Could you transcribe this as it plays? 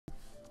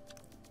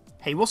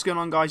Hey, what's going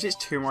on guys, it's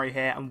Tombwarrior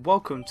here and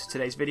welcome to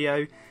today's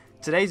video.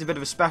 Today's a bit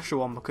of a special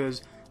one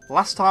because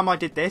last time I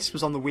did this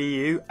was on the Wii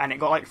U and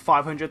it got like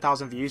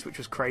 500,000 views, which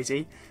was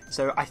crazy.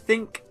 So I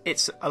think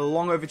it's a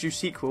long overdue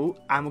sequel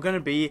and we're going to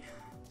be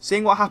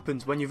seeing what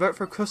happens when you vote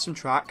for a custom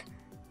track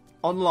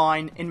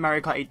online in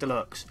Mario Kart 8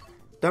 Deluxe.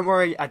 Don't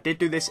worry, I did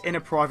do this in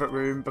a private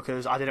room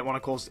because I didn't want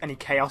to cause any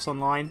chaos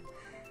online.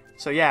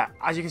 So yeah,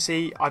 as you can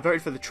see, I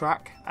voted for the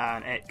track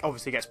and it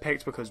obviously gets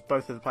picked because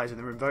both of the players in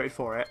the room voted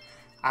for it.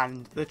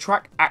 And the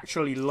track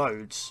actually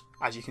loads,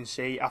 as you can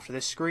see after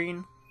this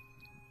screen.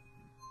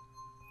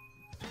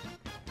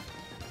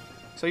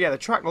 So yeah, the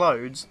track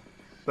loads,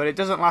 but it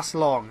doesn't last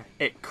long.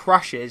 It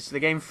crashes, the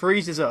game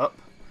freezes up,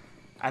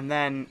 and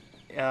then,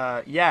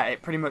 yeah,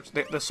 it pretty much,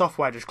 the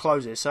software just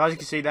closes. So as you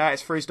can see there,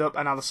 it's freezed up,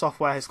 and now the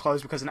software has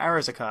closed because an error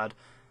has occurred.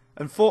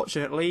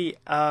 Unfortunately,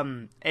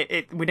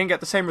 we didn't get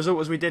the same result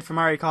as we did for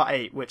Mario Kart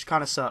 8, which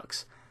kind of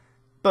sucks.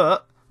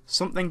 But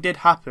something did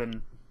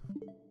happen.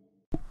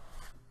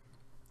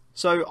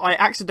 So I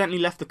accidentally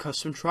left the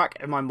custom track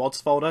in my mods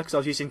folder because I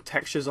was using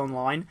textures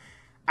online,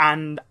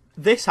 and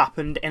this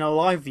happened in a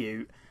live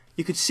view.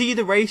 You could see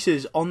the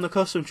racers on the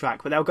custom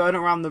track, but they were going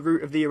around the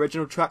route of the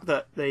original track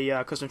that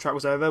the custom track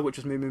was over, which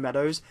was Moo Moo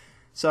Meadows.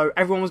 So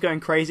everyone was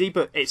going crazy,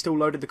 but it still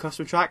loaded the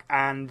custom track,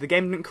 and the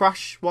game didn't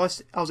crash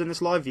whilst I was in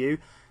this live view.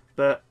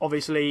 But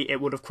obviously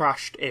it would have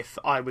crashed if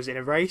I was in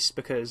a race,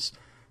 because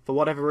for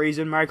whatever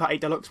reason Mario Kart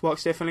 8 Deluxe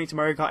works differently to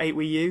Mario Kart 8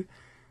 Wii U.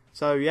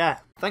 So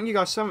yeah, thank you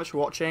guys so much for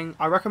watching.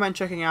 I recommend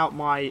checking out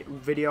my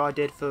video I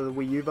did for the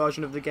Wii U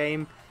version of the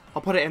game.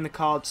 I'll put it in the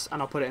cards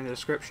and I'll put it in the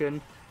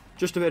description.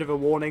 Just a bit of a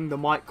warning, the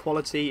mic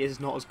quality is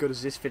not as good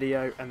as this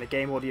video and the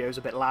game audio is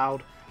a bit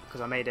loud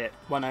because I made it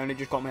when I only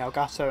just got my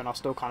Elgato and I was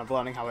still kind of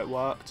learning how it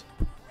worked.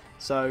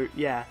 So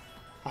yeah,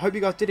 I hope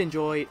you guys did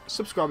enjoy.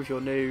 Subscribe if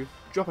you're new,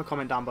 drop a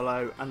comment down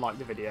below and like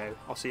the video.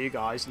 I'll see you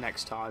guys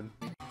next time.